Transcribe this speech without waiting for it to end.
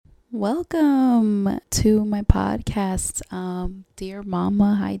Welcome to my podcast, Dear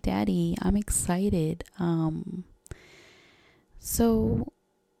Mama, Hi Daddy. I'm excited. So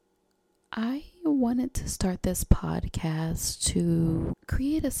I wanted to start this podcast to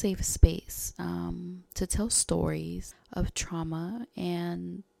create a safe space, to tell stories of trauma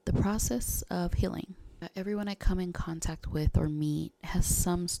and the process of healing. Everyone I come in contact with or meet has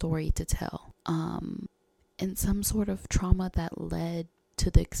some story to tell, and some sort of trauma that led to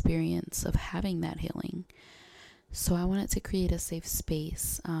the experience of having that healing. So I wanted to create a safe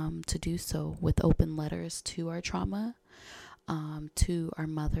space to do so with open letters to our trauma, to our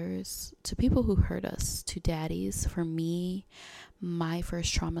mothers, to people who hurt us, to daddies. For me, my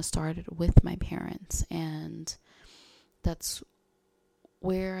first trauma started with my parents, and that's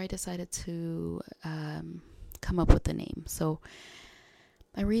where I decided to come up with the name. So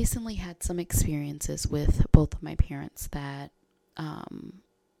I recently had some experiences with both of my parents that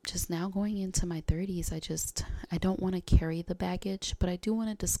just now going into my 30s, I don't want to carry the baggage, but I do want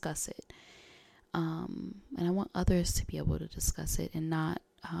to discuss it. And I want others to be able to discuss it and not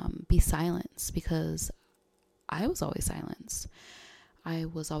be silenced, because I was always silenced. I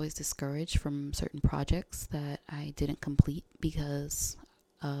was always discouraged from certain projects that I didn't complete because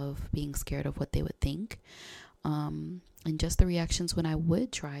of being scared of what they would think. And just the reactions when I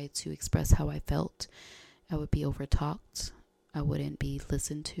would try to express how I felt, I would be overtalked. I wouldn't be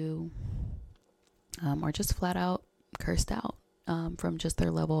listened to, or just flat out cursed out from just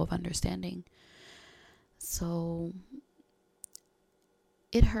their level of understanding. So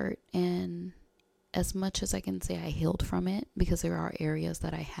it hurt, and as much as I can say I healed from it, because there are areas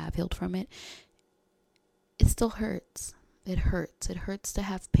that I have healed from it, it still hurts. It hurts. It hurts to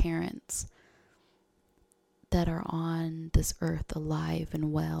have parents that are on this earth alive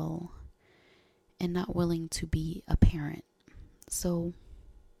and well and not willing to be a parent. So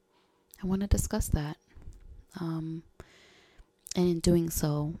I want to discuss that. And in doing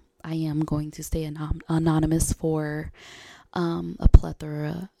so, I am going to stay anonymous for a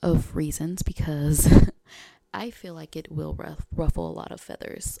plethora of reasons, because I feel like it will ruffle a lot of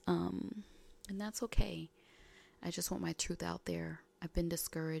feathers. And that's okay. I just want my truth out there. I've been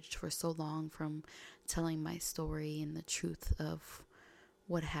discouraged for so long from telling my story and the truth of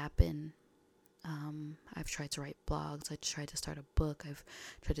what happened. I've tried to write blogs. I've tried to start a book. I've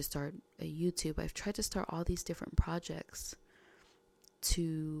tried to start a YouTube. I've tried to start all these different projects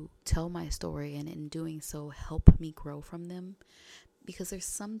to tell my story, and in doing so, help me grow from them. Because there's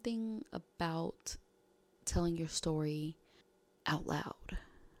something about telling your story out loud.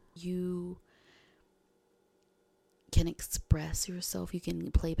 You can express yourself. You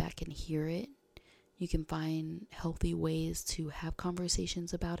can play back and hear it. You can find healthy ways to have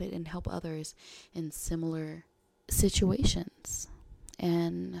conversations about it and help others in similar situations.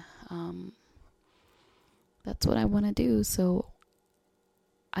 And that's what I want to do. So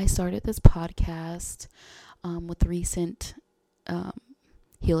I started this podcast with recent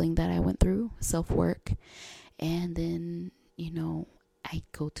healing that I went through, self-work. And then, I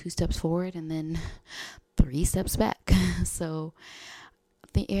go 2 steps forward and then 3 steps back. So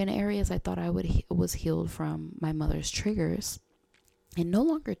in areas I thought I was healed from my mother's triggers, it no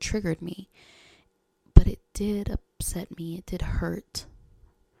longer triggered me, but it did upset me. It did hurt.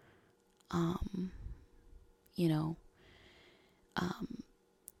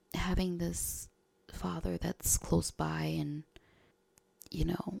 Having this father that's close by, and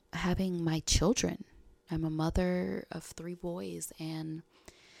having my children. I'm a mother of 3 boys, and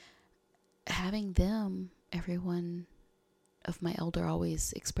having them, everyone of my elder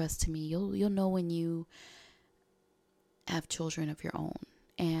always expressed to me, you'll know when you have children of your own.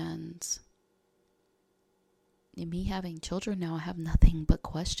 And in me having children now, I have nothing but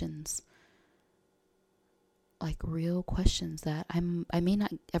questions, like real questions that I may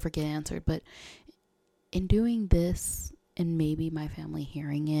not ever get answered. But in doing this, and maybe my family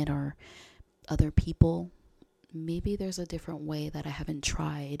hearing it, or other people, maybe there's a different way that I haven't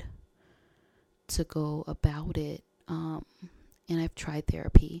tried to go about it. And I've tried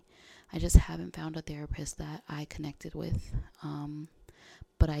therapy. I just haven't found a therapist that I connected with.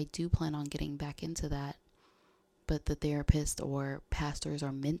 But I do plan on getting back into that. But the therapist or pastors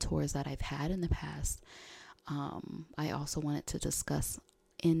or mentors that I've had in the past, I also wanted to discuss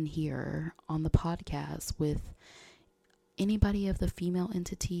in here on the podcast with anybody of the female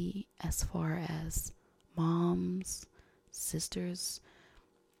entity, as far as moms, sisters,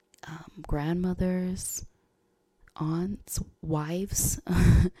 grandmothers, aunts, wives,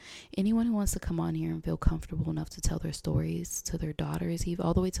 anyone who wants to come on here and feel comfortable enough to tell their stories to their daughters, even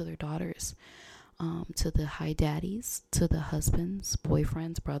all the way to their daughters. to the high daddies, to the husbands,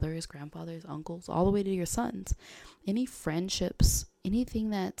 boyfriends, brothers, grandfathers, uncles, all the way to your sons. Any friendships,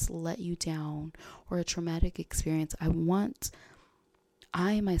 anything that's let you down or a traumatic experience,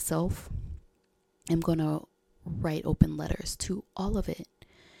 I myself am going to write open letters to all of it.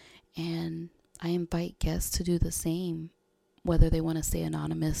 And I invite guests to do the same, whether they want to stay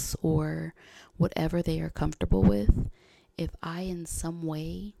anonymous or whatever they are comfortable with. If I in some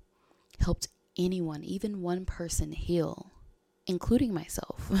way helped anyone, even one person, heal, including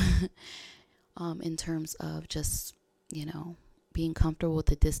myself, in terms of just, being comfortable with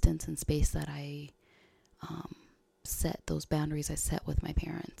the distance and space that I set, those boundaries I set with my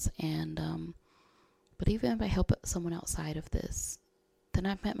parents. And but even if I help someone outside of this, then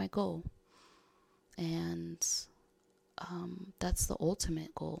I've met my goal. And that's the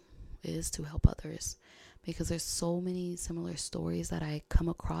ultimate goal, is to help others, because there's so many similar stories that I come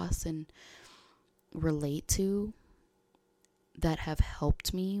across and relate to that have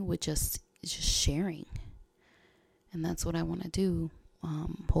helped me with just sharing. And that's what I want to do,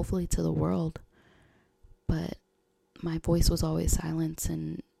 hopefully to the world. But my voice was always silenced,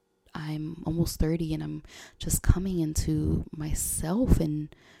 and I'm almost 30 and I'm just coming into myself and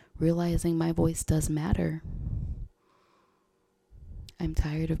realizing my voice does matter. I'm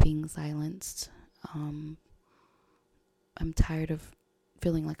tired of being silenced. I'm tired of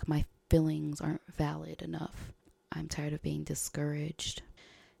feeling like my feelings aren't valid enough. I'm tired of being discouraged,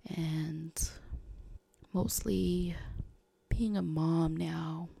 and mostly being a mom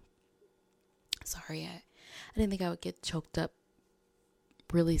now. Sorry, I didn't think I would get choked up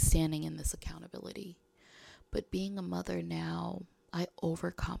really standing in this accountability. But being a mother now, I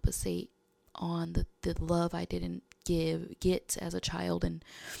overcompensate on the love I didn't get as a child and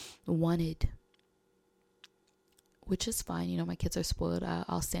wanted, which is fine. My kids are spoiled.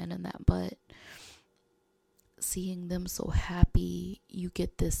 I'll stand in that. But seeing them so happy, you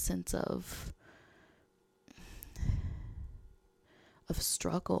get this sense of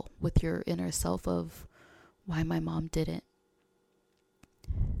struggle with your inner self of why my mom didn't,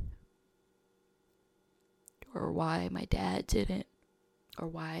 or why my dad didn't, or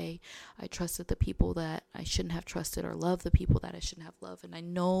why I trusted the people that I shouldn't have trusted, or loved the people that I shouldn't have loved. And I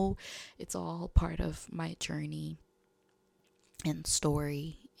know it's all part of my journey and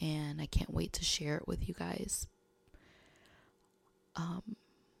story, and I can't wait to share it with you guys.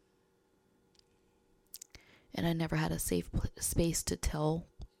 And I never had a safe space to tell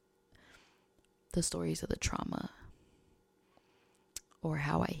the stories of the trauma, or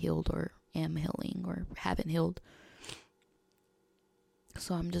how I healed, or am healing, or haven't healed.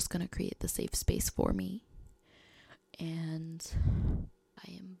 So I'm just going to create the safe space for me. And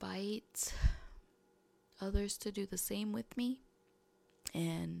I invite others to do the same with me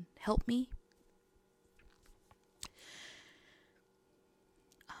and help me.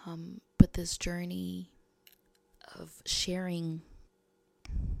 But this journey of sharing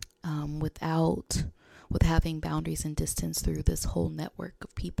with having boundaries and distance through this whole network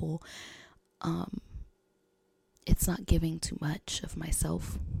of people, it's not giving too much of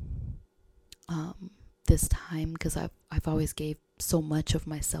myself this time, because I've always gave so much of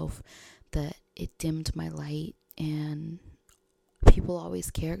myself that it dimmed my light, and people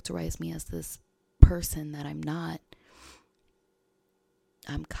always characterize me as this person that I'm not.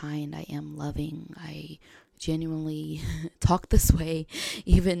 I'm kind, I am loving, I genuinely talk this way.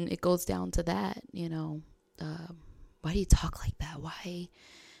 Even it goes down to that, why do you talk like that? Why?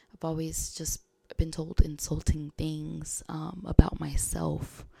 I've always just been told insulting things about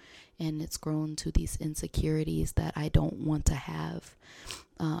myself, and it's grown to these insecurities that I don't want to have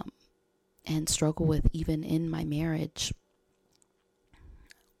and struggle with even in my marriage.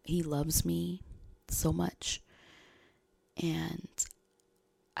 He loves me so much, and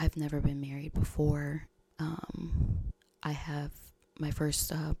I've never been married before. I have my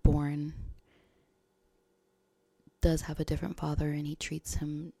first born does have a different father, and he treats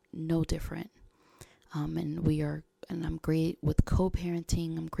him no different. And I'm great with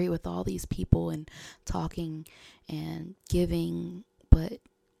co-parenting. I'm great with all these people and talking and giving, but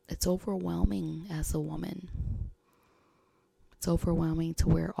it's overwhelming as a woman. It's overwhelming to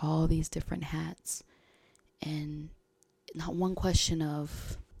wear all these different hats, and not one question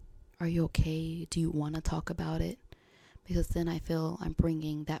of, are you okay? Do you want to talk about it? Because then I feel I'm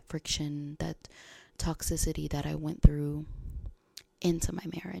bringing that friction, that toxicity that I went through into my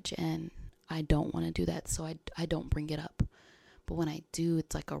marriage, and I don't want to do that, so I don't bring it up. But when I do,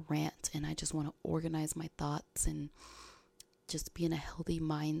 it's like a rant, and I just want to organize my thoughts and just be in a healthy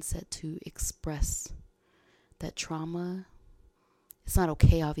mindset to express that trauma It's not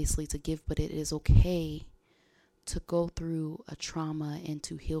okay, obviously, to give, but it is okay to go through a trauma and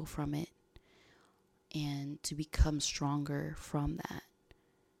to heal from it and to become stronger from that.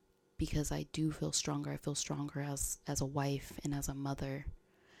 Because I do feel stronger. I feel stronger as a wife and as a mother,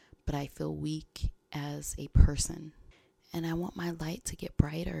 but I feel weak as a person. And I want my light to get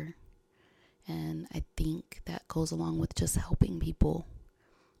brighter. And I think that goes along with just helping people,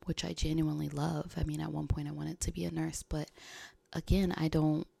 which I genuinely love. I mean, at one point I wanted to be a nurse, but again, I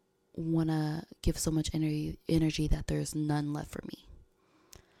don't want to give so much energy that there's none left for me.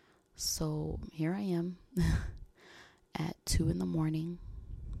 So here I am at 2 a.m,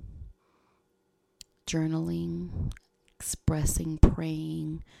 journaling, expressing,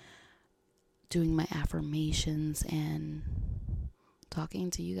 praying, doing my affirmations, and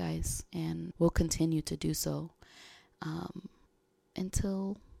talking to you guys, and will continue to do so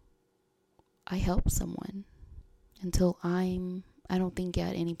until I help someone. Until I don't think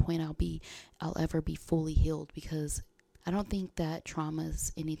at any point I'll ever be fully healed, because I don't think that trauma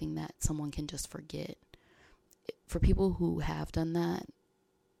is anything that someone can just forget. For people who have done that,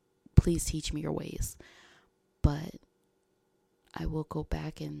 please teach me your ways. But I will go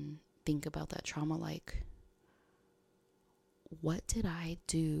back and think about that trauma, like, what did I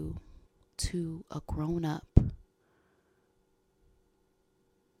do to a grown up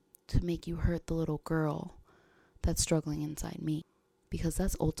to make you hurt the little girl that's struggling inside me? Because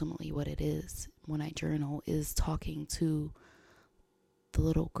that's ultimately what it is when I journal, is talking to the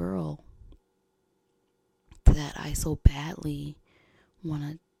little girl that I so badly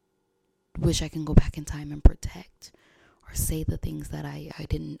wish I can go back in time and protect, or say the things that I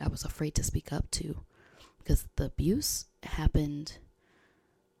was afraid to speak up to, because the abuse happened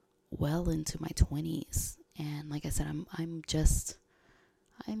well into my 20s. And like I said, I'm just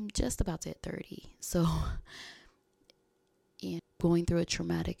about to hit 30. So going through a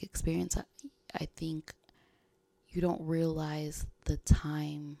traumatic experience, I think you don't realize the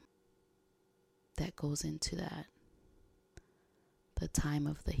time that goes into that. The time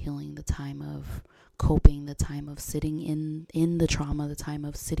of the healing, the time of coping, the time of sitting in the trauma, the time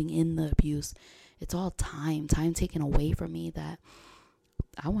of sitting in the abuse. It's all time taken away from me that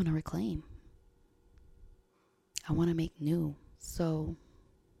I want to reclaim. I want to make new. So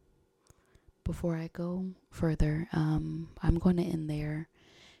before I go further, I'm going to end there,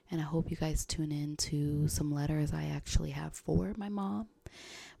 and I hope you guys tune in to some letters I actually have for my mom,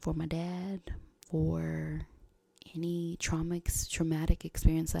 for my dad, for any traumatic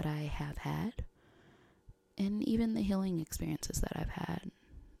experience that I have had, and even the healing experiences that I've had,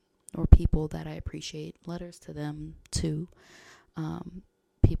 or people that I appreciate. Letters to them too.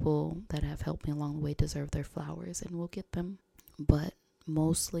 People that have helped me along the way deserve their flowers, and we'll get them. But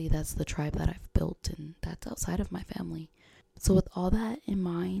mostly that's the tribe that I've built, and that's outside of my family. So with all that in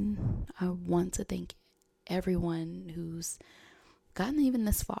mind, I want to thank everyone who's gotten even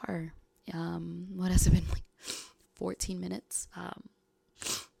this far. What has it been, like 14 minutes?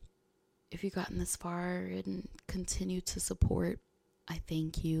 If you've gotten this far and continue to support, I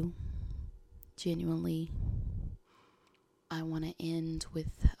thank you genuinely. I want to end with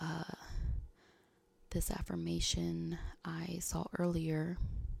this affirmation I saw earlier.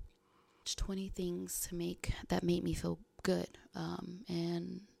 20 things that made me feel good,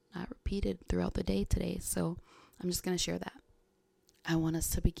 and I repeated throughout the day today, so I'm just going to share that. I want us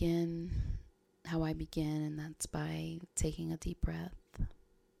to begin how I begin, and that's by taking a deep breath.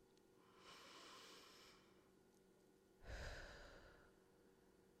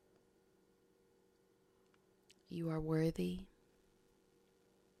 You are worthy.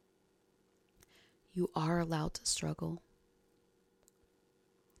 You are allowed to struggle.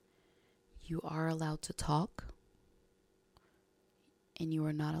 You are allowed to talk. And you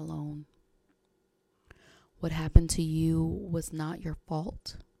are not alone. What happened to you was not your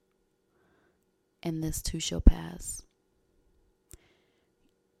fault. And this too shall pass.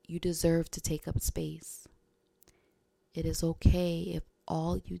 You deserve to take up space. It is okay if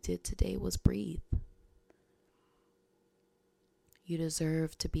all you did today was breathe. You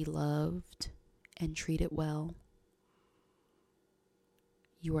deserve to be loved and treated well.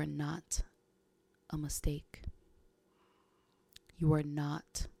 You are not a mistake. You are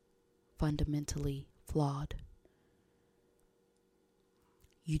not fundamentally flawed.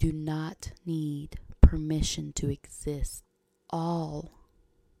 You do not need permission to exist. All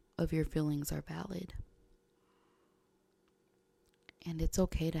of your feelings are valid. And it's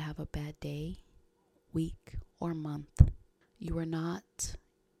okay to have a bad day, week, or month. You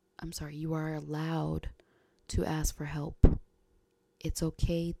are allowed to ask for help. It's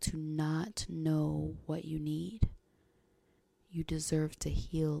okay to not know what you need. You deserve to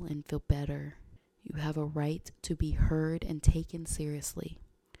heal and feel better. You have a right to be heard and taken seriously.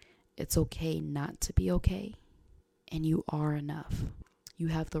 It's okay not to be okay, and you are enough. You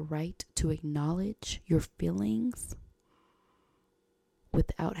have the right to acknowledge your feelings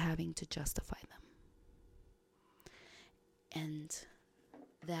without having to justify them. And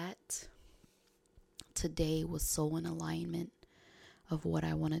that today was so in alignment of what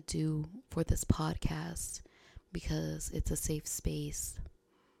I want to do for this podcast, because it's a safe space.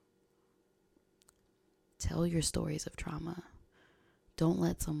 Tell your stories of trauma. Don't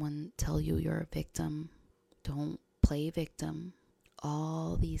let someone tell you you're a victim. Don't play victim.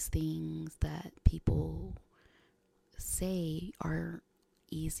 All these things that people say are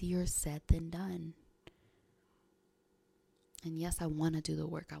easier said than done. And yes, I want to do the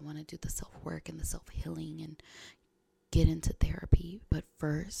work. I want to do the self-work and the self-healing and get into therapy. But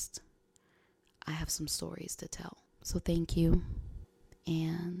first, I have some stories to tell. So thank you.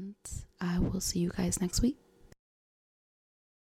 And I will see you guys next week.